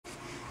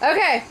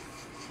Okay,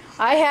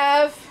 I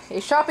have a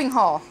shopping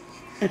haul.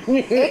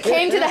 It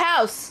came to the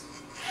house.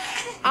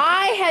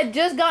 I had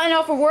just gotten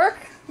off of work.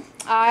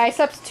 I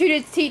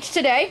substituted teach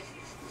today.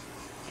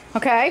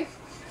 Okay.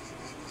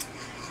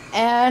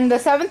 And the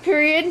 7th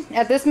period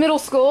at this middle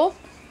school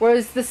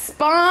was the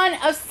spawn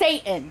of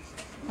Satan.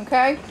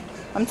 Okay?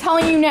 I'm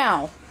telling you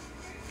now.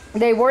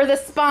 They were the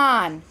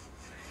spawn.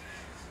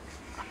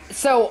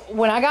 So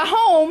when I got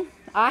home,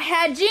 I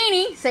had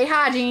Jeannie, say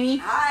hi Jeannie.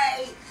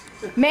 Hi.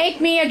 Make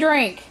me a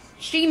drink.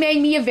 She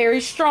made me a very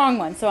strong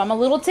one. So I'm a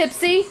little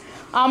tipsy.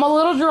 I'm a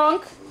little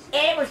drunk.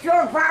 And it was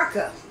your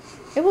vodka.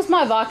 It was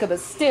my vodka, but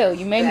still,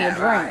 you made me a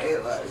drink. Right,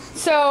 it was.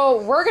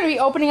 So we're going to be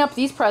opening up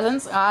these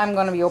presents. I'm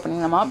going to be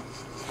opening them up.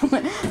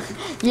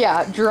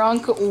 Yeah,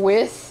 drunk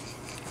with...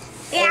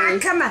 Yeah,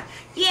 come on.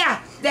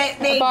 Yeah,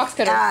 they box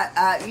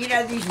cutter. you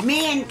know, these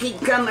men keep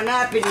coming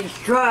up in these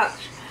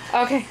trucks.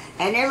 Okay.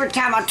 And every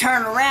time I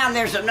turn around,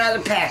 there's another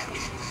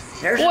package.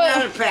 There's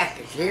another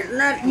package. Here's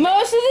another.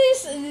 Most of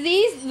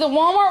the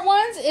Walmart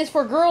ones is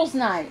for girls'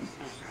 night.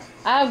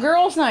 I have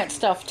girls' night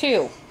stuff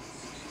too,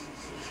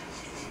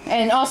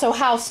 and also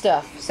house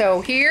stuff.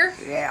 So here.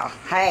 Yeah.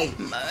 Hey.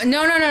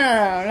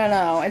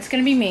 No. It's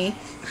gonna be me.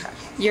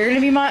 You're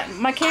gonna be my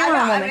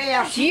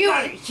camerawoman.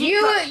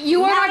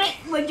 You are my.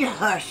 Would you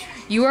hush?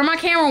 You are my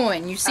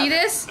camerawoman. You see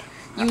this?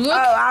 You look.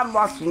 Oh, I'm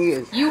watching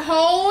you. You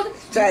hold it.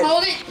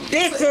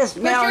 This is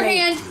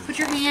Melanie. Put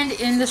your hand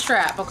in the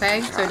strap,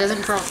 okay? So it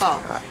doesn't fall.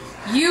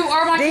 You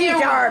are my These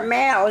camera. are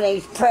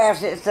Melanie's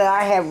presents that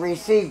I have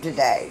received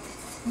today.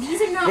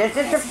 These are not. This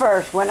is the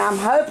first one. I'm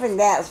hoping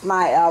that's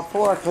my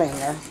floor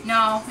cleaner.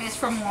 No, it's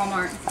from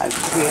Walmart.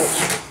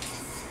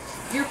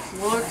 Bitch. Your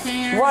floor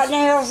cleaner. What the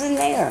hell's in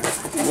there?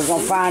 We're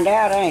gonna find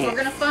out, ain't We're it?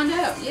 gonna find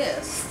out.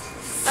 Yes.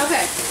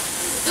 Okay.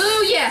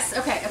 Ooh, yes.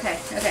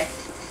 Okay.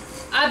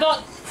 I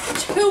bought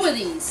 2 of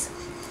these.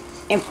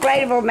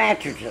 Inflatable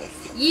mattresses.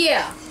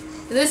 Yeah.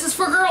 This is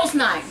for girls'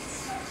 night.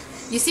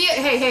 You see it?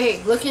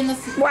 Hey. Look in the...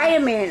 Wait a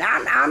minute.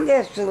 I'm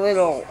just a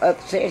little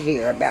upset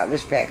here about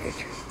this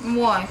package.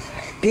 Why?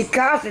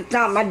 Because it's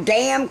not my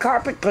damn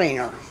carpet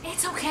cleaner.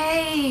 It's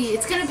okay.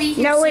 It's gonna be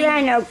here No, soon. it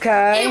ain't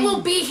okay. It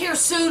will be here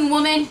soon,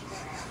 woman.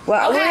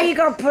 Well, Okay. where are you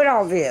going to put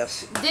all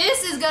this?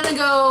 This is gonna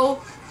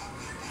go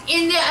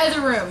in the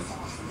other room.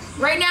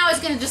 Right now, it's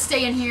gonna just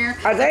stay in here.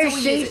 Are there until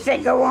we use sheets it.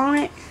 that go on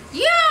it?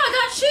 Yeah,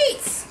 I got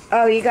sheets.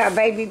 Oh, you got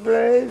baby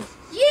blue?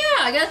 Yeah,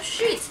 I got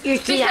sheets. You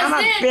see, Because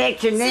I'm a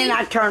bitch, and then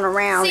I turn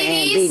around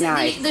and be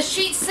nice. The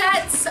sheet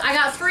sets, I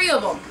got 3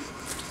 of them.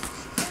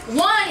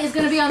 One is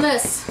going to be on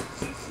this.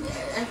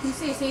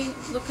 You see,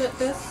 look at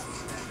this.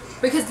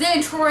 Because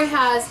then Troy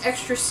has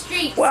extra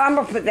sheets. Well, I'm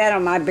going to put that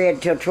on my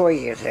bed till Troy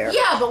is there.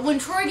 Yeah, but when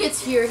Troy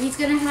gets here, he's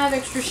going to have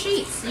extra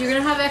sheets. You're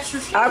going to have extra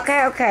sheets.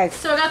 Okay.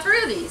 So I got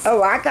 3 of these.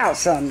 Oh, I got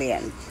some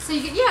then. So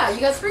you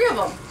got 3 of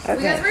them. Okay.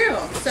 We got 3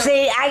 of them. So.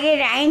 See, I get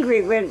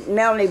angry when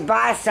Melanie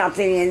buys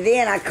something, and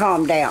then I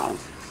calm down.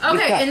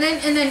 Okay, and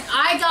then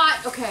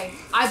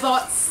I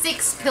bought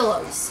 6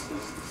 pillows.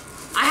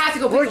 I have to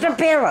go pick Where's them the up.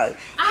 pillows?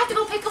 I have to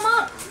go pick them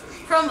up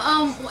from,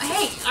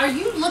 hey, are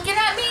you looking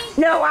at me?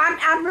 No,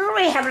 I'm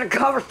really having a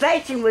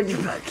conversation with you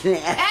about that.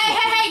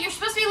 Hey, you're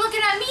supposed to be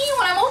looking at me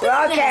when I'm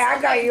opening this. Okay,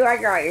 I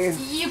got you.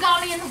 You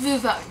got me in the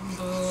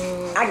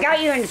Vuva. I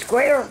got you in the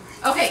square.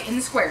 Okay, in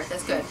the square,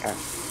 that's good.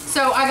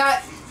 So I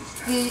got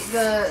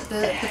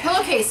the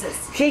pillowcases.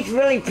 She's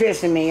really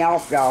pissing me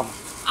off, y'all.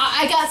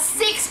 I got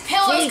 6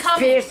 pillows She's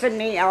coming. pissing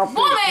me off.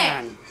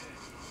 Woman!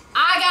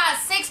 I got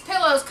 6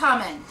 pillows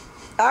coming.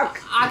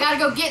 Okay. I gotta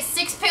go get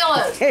 6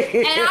 pillows.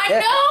 And I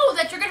know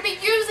that you're gonna be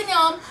using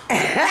them when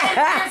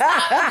there's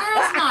a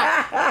girls'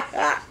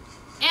 night.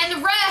 And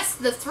the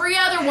rest, the 3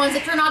 other ones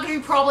that you're not gonna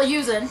be probably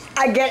using,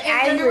 I get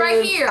angry.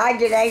 right here. I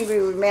get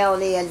angry with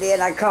Melanie, and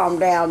then I calm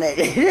down.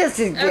 This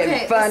is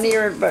getting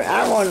funnier, but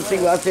I want to see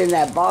what's in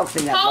that box.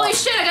 Holy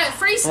shit! I got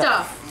free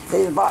stuff.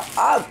 See the box?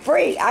 Oh,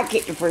 free! I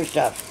keep the free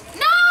stuff.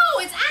 No,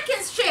 it's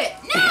Atkins shit.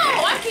 No,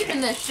 I'm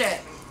keeping this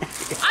shit.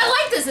 I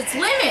like this. It's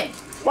lemon.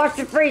 What's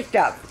the free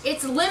stuff?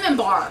 It's lemon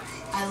bar.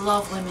 I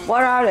love lemon.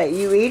 What are they?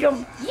 You eat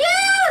them? Yeah,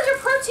 they're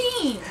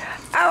protein.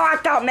 Oh, I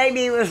thought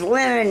maybe it was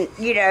lemon,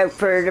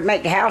 to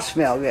make the house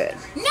smell good.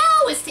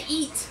 No, it's to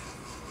eat.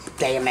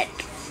 Damn it.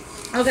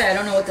 Okay, I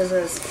don't know what this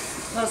is.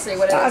 Let's see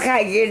what it is.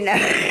 Okay, good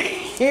enough.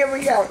 Here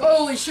we go.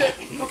 Holy shit.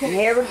 Okay.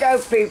 Here we go,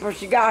 people.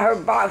 She got her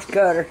box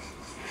cutter.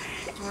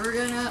 We're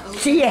gonna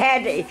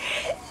open.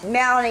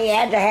 Melanie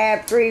had to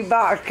have 3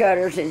 box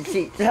cutters, and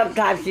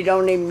sometimes she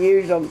don't even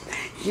use them.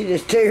 She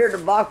just tears the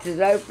boxes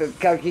open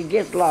because she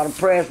gets a lot of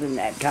pressing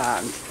at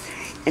times.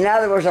 In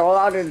other words, a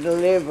lot of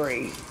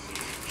delivery.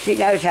 She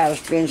knows how to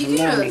spend some You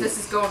know money. that this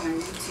is going on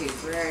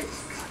YouTube, right?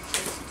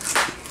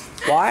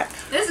 What?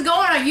 This is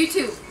going on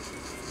YouTube.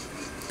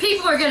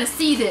 People are gonna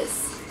see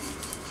this.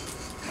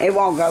 It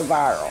won't go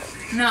viral.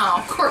 No,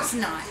 of course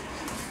not.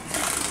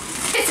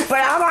 But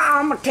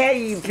I'm going to tell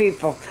you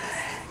people,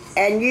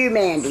 and you,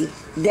 Mandy,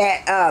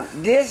 that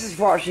this is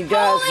what she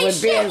does Holy with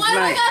shit, Ben's why do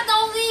I money. got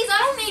all these?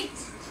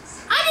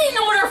 I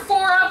didn't order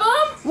 4 of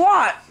them.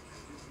 What?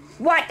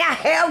 What the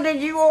hell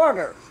did you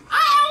order?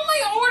 I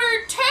only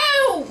ordered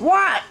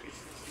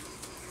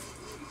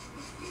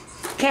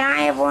Can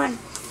I have one?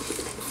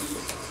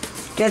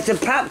 Does the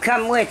pup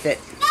come with it?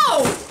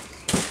 No!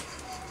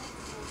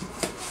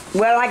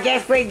 Well, I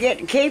guess we get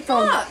to keep them.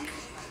 Look!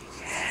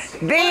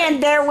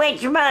 Ben, there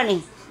went your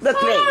money. Look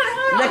at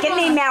me. Look at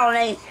me,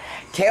 Melanie.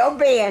 Tell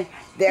Ben,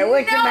 there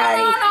went your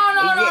money.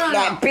 No.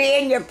 That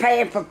Ben, you're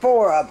paying for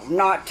 4 of them,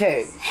 not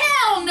 2.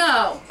 Hell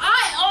no!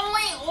 I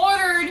only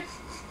ordered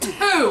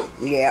 2.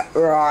 Yeah,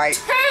 right.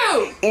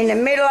 2! In the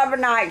middle of the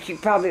night, she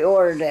probably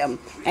ordered them.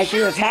 And she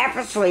was half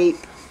asleep.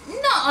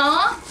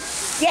 Nuh-uh.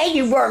 Yeah,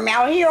 you were,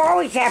 Melanie. You're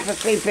always half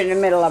asleep in the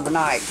middle of the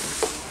night.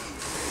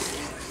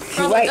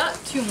 Probably got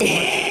 2 more.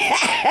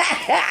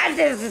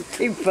 This is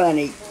too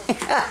funny.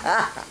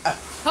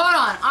 Hold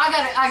on,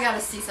 I gotta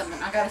see something.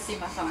 I gotta see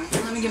my phone.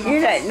 Let me get my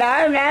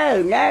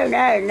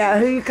phone. No.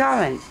 Who you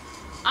calling?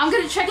 I'm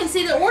gonna check and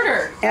see the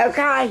order.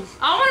 Okay. I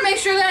want to make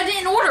sure that I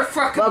didn't order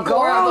fucking Well, go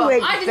 4 of on them.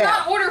 with I did yourself.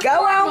 not order Go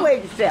 4 on of them.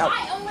 with yourself.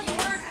 I only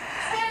ordered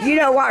 2. You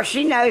know what?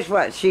 She knows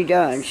what she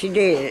done. She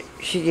did it.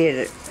 She did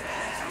it.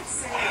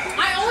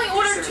 I only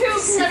ordered 2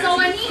 because that's all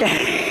I need.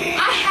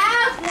 I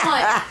have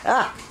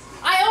one.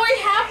 I already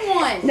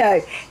have one.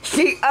 No,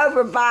 she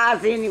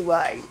overbuys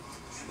anyway.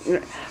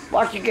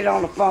 Watch you get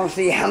on the phone and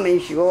see how many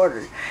she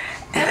ordered.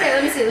 Okay,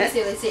 let me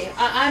see.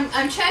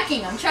 I'm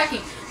checking.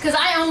 Because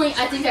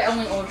I think I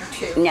only ordered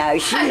 2. No,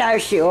 she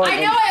knows she ordered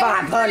I know I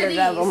ordered 500 of these.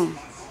 them.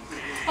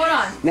 Hold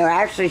on. No,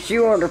 actually, she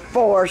ordered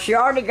 4. She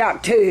already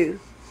got 2.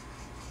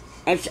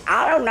 And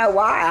I don't know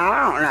why.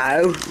 I don't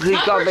know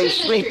who's going to be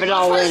sleeping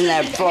all in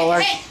that floor.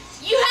 Hey,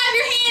 you have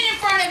your hand in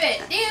front of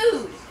it,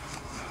 dude.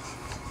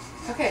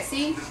 Okay,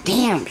 see?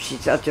 Damn,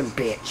 she's such a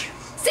bitch.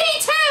 See,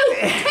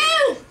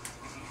 2! 2!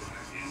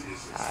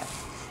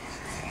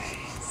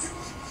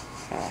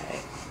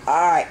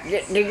 Alright,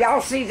 did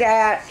y'all see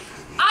that?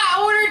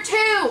 I ordered 2.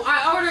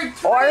 I ordered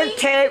 3. Ordered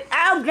 2.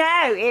 Oh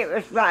no, it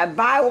was like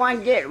buy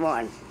one, get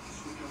one.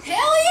 Hell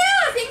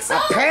yeah, I think so.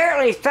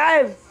 Apparently so.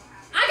 I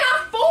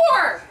got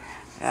 4.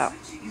 Yeah.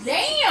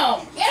 Damn.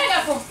 And I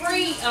got some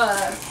free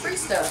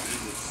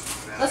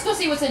stuff. Let's go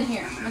see what's in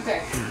here. Okay.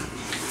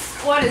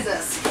 What is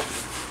this?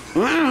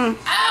 Mm.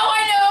 Oh,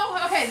 I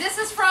know. Okay, this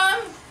is from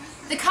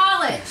the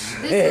college.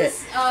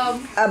 This is,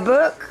 A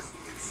book?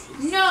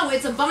 no,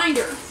 it's a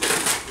binder.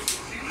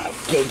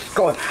 She's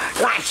going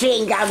like she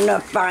ain't got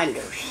enough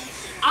binders.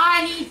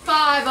 I need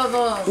 5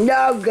 of them.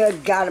 No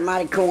good God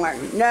Almighty corn.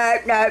 No,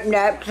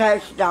 so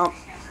she don't.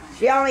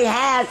 She only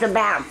has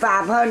about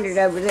 500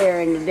 over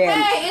there in the den.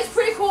 Hey, it's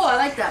pretty cool. I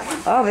like that one.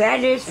 Oh,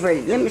 that is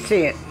pretty. Let me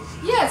see it.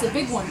 Yeah, it's a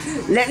big one,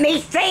 too. Let me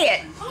see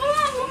it. Hold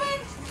on, woman.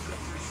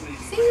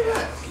 See,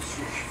 look.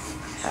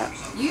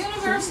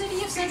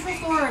 University of Central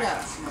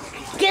Florida.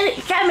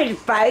 Show me the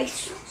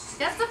face.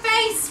 That's the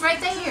face right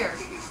there.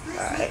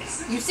 Alright.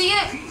 You see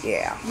it?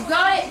 Yeah. You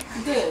got it?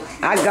 Good.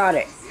 I got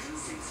it.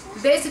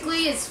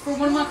 Basically, it's for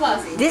one of my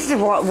classes. This is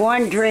what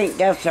one drink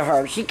does to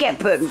her. She kept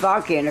putting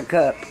vodka in her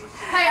cup.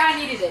 Hey, I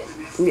needed it.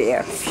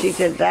 Yeah. She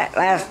said that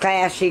last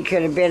class she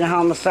could have been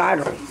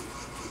homicidal.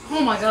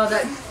 Oh my god,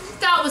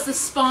 that was the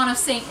spawn of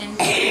Satan.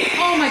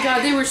 Oh my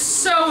god, they were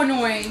so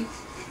annoying.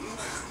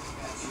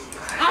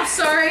 I'm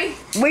sorry.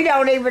 We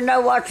don't even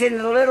know what's in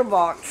the little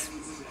box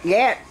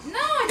yet. No,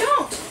 I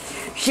don't.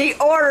 She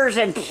orders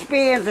and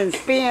spins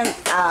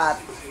her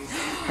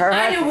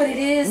I know what it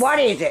is. What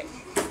is it?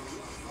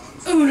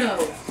 Uno.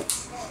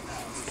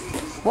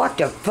 What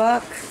the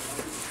fuck?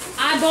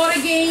 I bought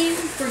a game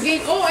for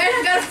game. Oh, and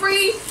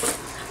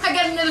I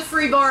got another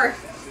free bar.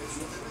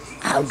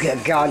 Oh,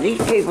 good God.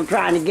 These people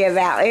trying to give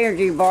out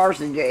energy bars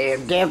and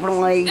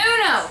definitely...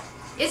 Uno.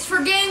 It's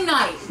for game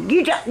night.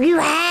 You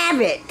have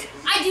it.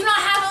 I do not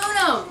have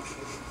Uno.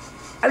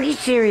 Are you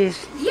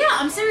serious? Yeah,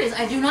 I'm serious.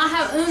 I do not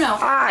have Uno. All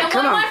right, and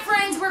come one on. of my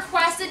friends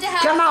requested to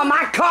have Come on,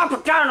 my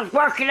carpet tunnel's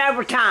working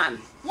overtime.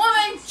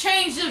 Woman,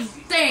 change the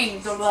thing.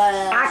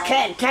 I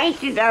can't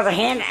change it. The other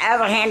hand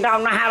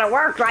don't know how to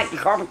work like the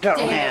carpet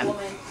tunnel Damn it, hand.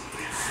 woman.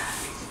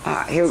 All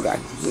right, here we go.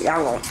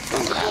 Y'all go.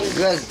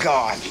 Good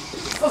God.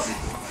 Okay.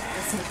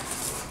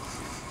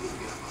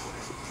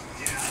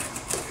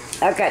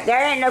 Okay,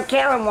 there ain't no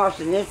telling what's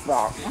in this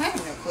box. I have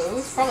no clue.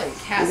 It's probably a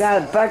cast. We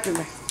got a bunch of...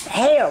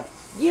 Hell,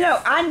 you know,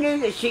 I knew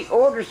that she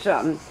ordered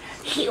something.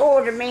 She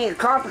ordered me a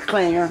carpet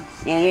cleaner,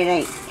 and it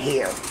ain't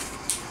here.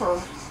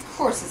 Of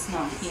course it's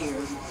not here.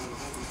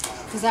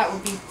 Because that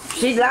would be...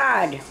 She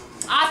lied.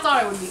 I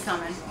thought it would be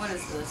coming. What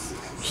is this?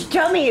 She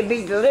told me it'd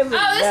be delivered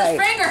Oh, this today.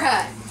 is Finger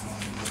Hut.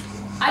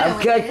 I know Oh,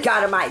 what it good is.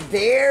 God Almighty.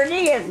 There it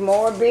is.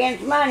 More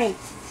Ben's money.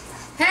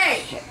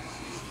 Hey!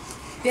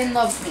 Ben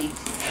loves me.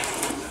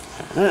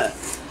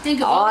 Think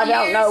of Oh, all I the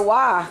don't years. know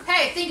why.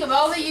 Hey, think of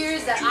all the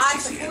years that I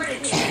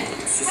supported him.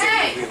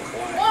 Hey!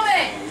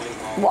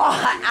 Woman! Well,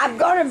 I'm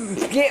going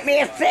to get me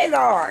a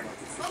cigar.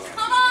 Well,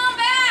 come on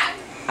back!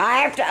 I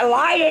have to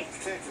light it.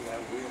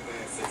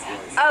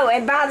 Oh,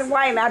 and by the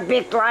way, my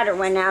big lighter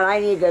went out. I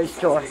need to go to the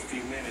store.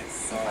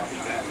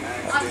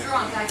 I'm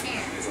drunk. I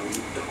can't.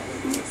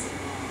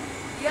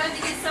 You have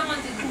to get someone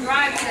to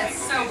drive you that's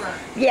sober.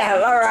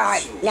 Yeah, all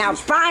right. Now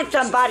find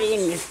somebody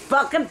in this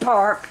fucking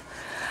park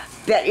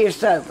that is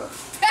sober.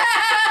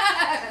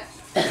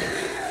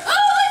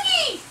 Oh,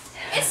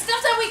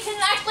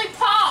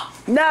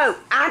 No,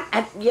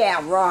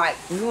 yeah, right.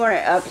 You want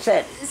to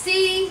upset.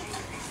 See?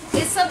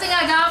 It's something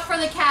I got for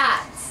the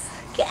cats.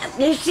 Yeah,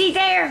 you see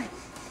there?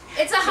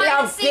 It's a She hide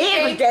don't and seek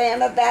give a game.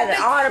 damn about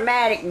an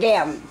automatic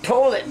damn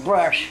toilet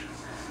brush.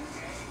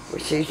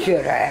 Which she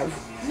should have.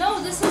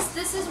 No, this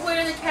is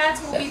where the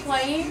cats will be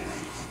playing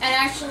and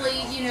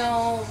actually, you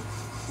know,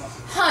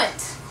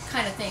 hunt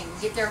kind of thing.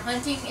 Get their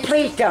hunting.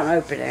 Please don't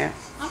open it.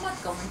 I'm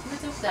not going to.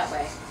 It's up that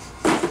way.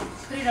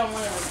 Put it on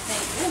one of those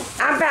things.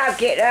 I'm about to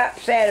get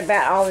upset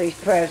about all these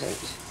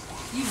presents.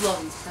 You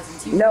love these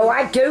presents. You No,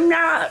 really I do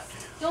not.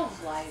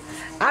 don't lie to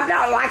me. I'm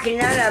not liking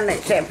none of them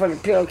except for the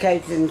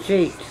pillowcases and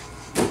sheets.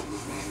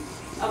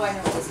 Oh, I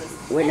know what this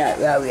is. We know,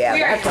 oh yeah, We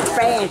that's a already know.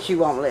 fan she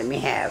won't let me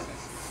have.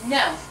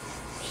 No.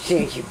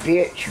 Since you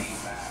bitch.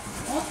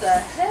 What the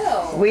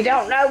hell? We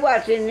don't know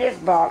what's in this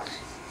box.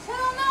 Hell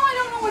no, I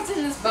don't know what's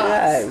in this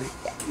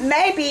box.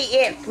 Maybe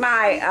it's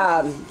my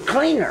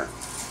cleaner.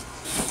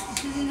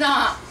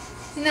 Nah.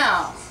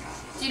 No.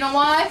 Do you know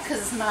why? Because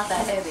it's not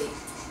that heavy.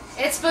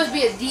 It's supposed to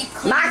be a deep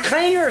clean. My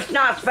cleaner's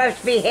not supposed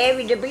to be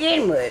heavy to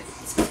begin with.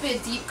 It's supposed to be a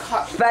deep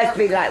cut. It's supposed to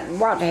be like,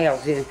 what the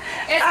hell's in it?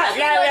 It's supposed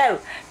to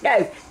be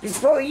No.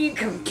 Before you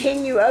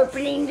continue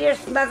opening this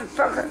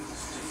motherfucker,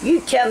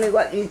 you tell me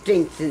what you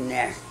think's in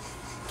there.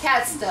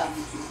 Cat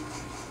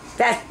stuff.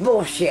 That's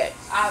bullshit.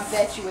 I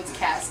bet you it's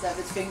cat stuff.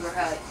 It's finger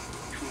hut.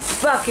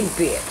 Fucking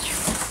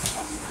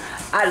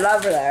bitch. I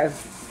love her though.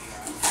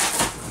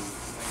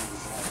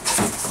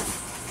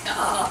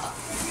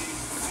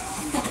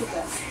 Look at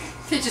that.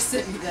 They just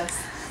sent me this.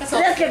 That's all.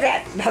 Look at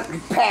that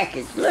fucking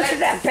package. Look at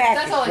that package.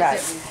 That's all they right?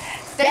 sent me.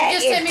 They That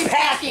just is sent me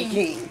packing.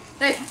 packaging.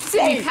 They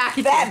sent me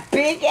packaging. That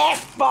big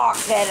ass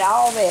box had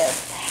all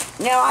this.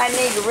 Now I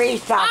need to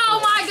recycle. Oh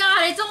my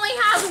god, it only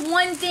has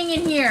one thing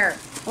in here.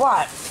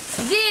 What?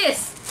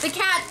 This, the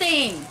cat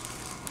thing.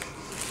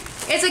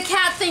 It's a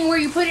cat thing where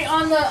you put it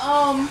on the,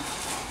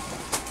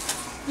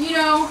 you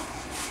know,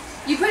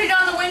 you put it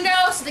on the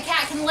window so the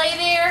cat can lay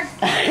there.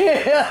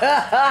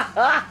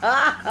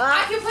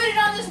 I can put it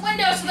on this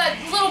window so that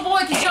little boy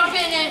can jump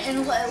in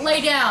and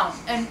lay down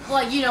and,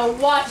 like, you know,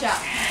 watch out.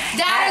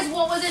 That is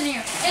what was in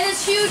here. In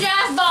this huge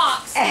ass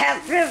box.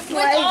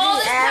 With all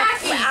this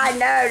packing. I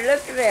know,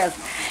 look at this.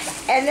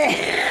 And then,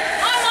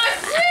 I'm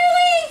like,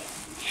 really?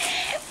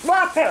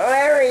 what's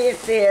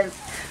hilarious is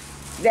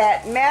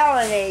that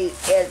Melanie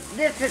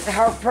this is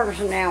her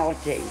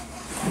personality.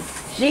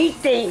 She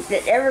thinks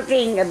that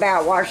everything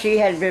about what she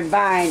has been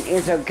buying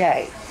is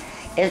okay.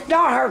 It's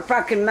not her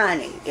fucking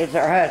money, it's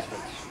her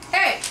husband's.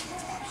 Hey,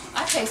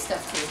 I pay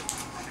stuff too.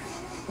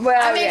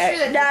 Well, I make sure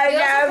that the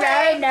bills are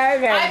paid.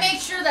 no. I make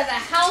sure that the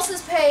house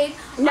is paid.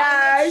 No,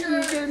 I make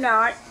you sure... do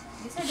not.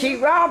 Yes, I She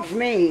do. robs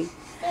me.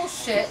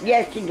 Bullshit.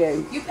 Yes, you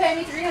do. You pay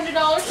me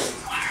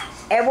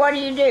 $300. And what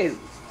do?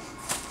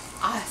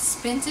 I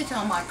spent it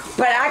on my car.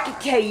 But I can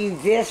tell you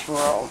this,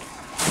 world.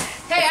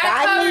 Hey, If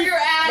I covered need- your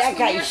ass when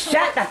Okay, you're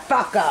shut the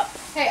fuck up.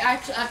 Hey, I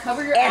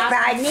covered your If ass.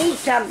 I need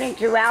something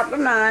throughout the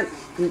month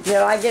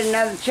until I get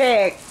another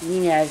check,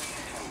 you know,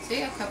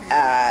 See, I covered your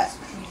ass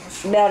when you're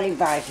short. Melanie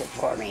buys it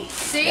for me.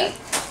 See?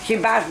 She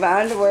buys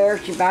my underwear,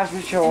 she buys my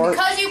And shorts.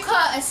 because you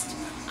cussed,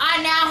 I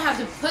now have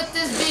to put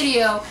this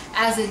video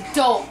as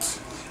adult.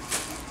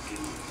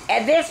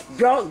 And this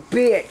drunk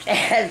bitch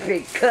has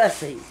been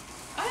cussing.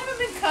 I haven't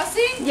been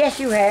cussing. Yes,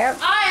 you have.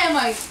 I am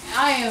a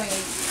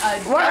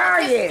What are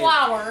delicate you?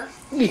 flower.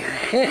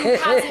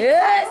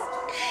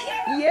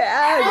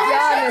 Yeah,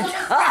 John is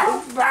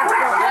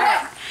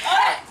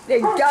the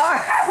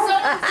dog.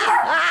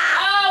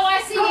 Oh,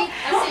 I see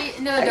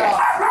another dog.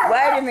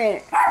 Wait a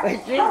minute. When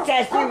she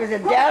said she was a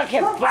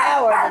delicate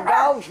flower, the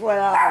dogs went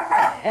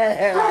off.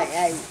 They're like,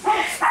 hey,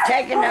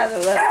 take another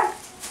look.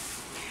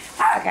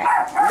 Okay,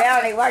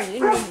 Melanie, what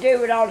you need to do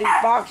with all these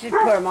boxes,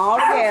 put them all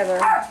together.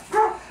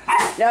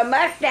 Now,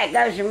 much that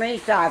goes to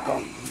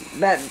recycle,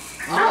 but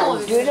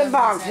do the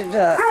boxes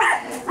up.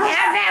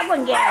 How'd that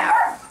one get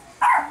out?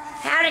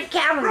 How did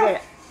Calvin get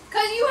it?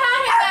 Cause you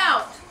had him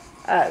out.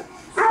 Oh,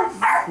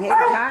 he's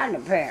kind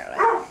apparently.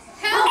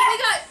 Hell,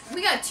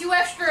 we got 2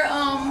 extra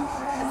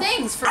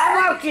things for I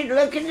free. want you to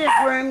look in this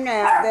room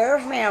now.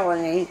 There's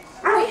Melanie.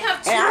 We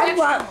have 2 And I extra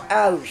want, ones.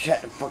 oh,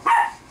 shut the fuck up.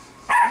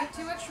 We have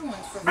 2 extra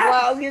ones for free.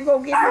 Well, you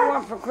gonna give me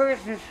one for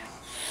Christmas.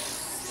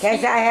 In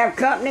case I have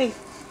company.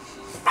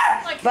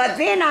 Like, But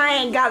then I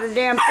ain't got the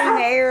damn thing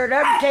to air it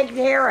up and take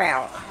the hair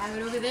out. I have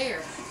it over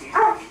there.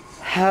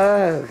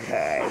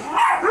 Okay. I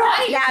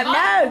need to buy-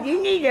 Now, no,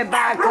 you need to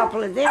buy a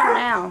couple of them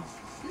now.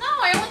 No,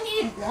 I only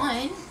needed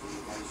 1.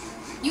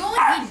 You only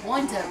need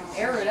 1 to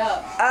air it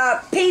up.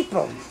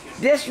 People,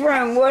 this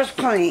room was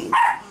clean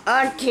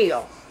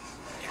until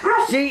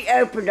she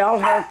opened all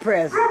her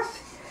presents.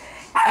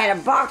 And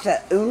a box of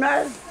Uno.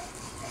 I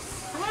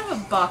have a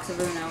box of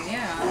Uno,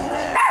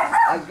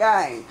 yeah.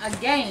 Again. A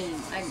game.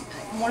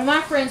 One of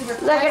my friends were.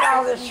 Look at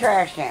all this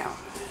trash now.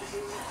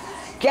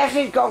 Guess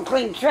who's gonna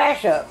clean the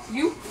trash up?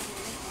 You.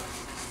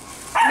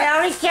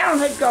 Melanie, tell him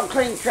who's gonna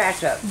clean the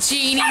trash up.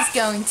 Jeannie's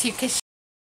going to, because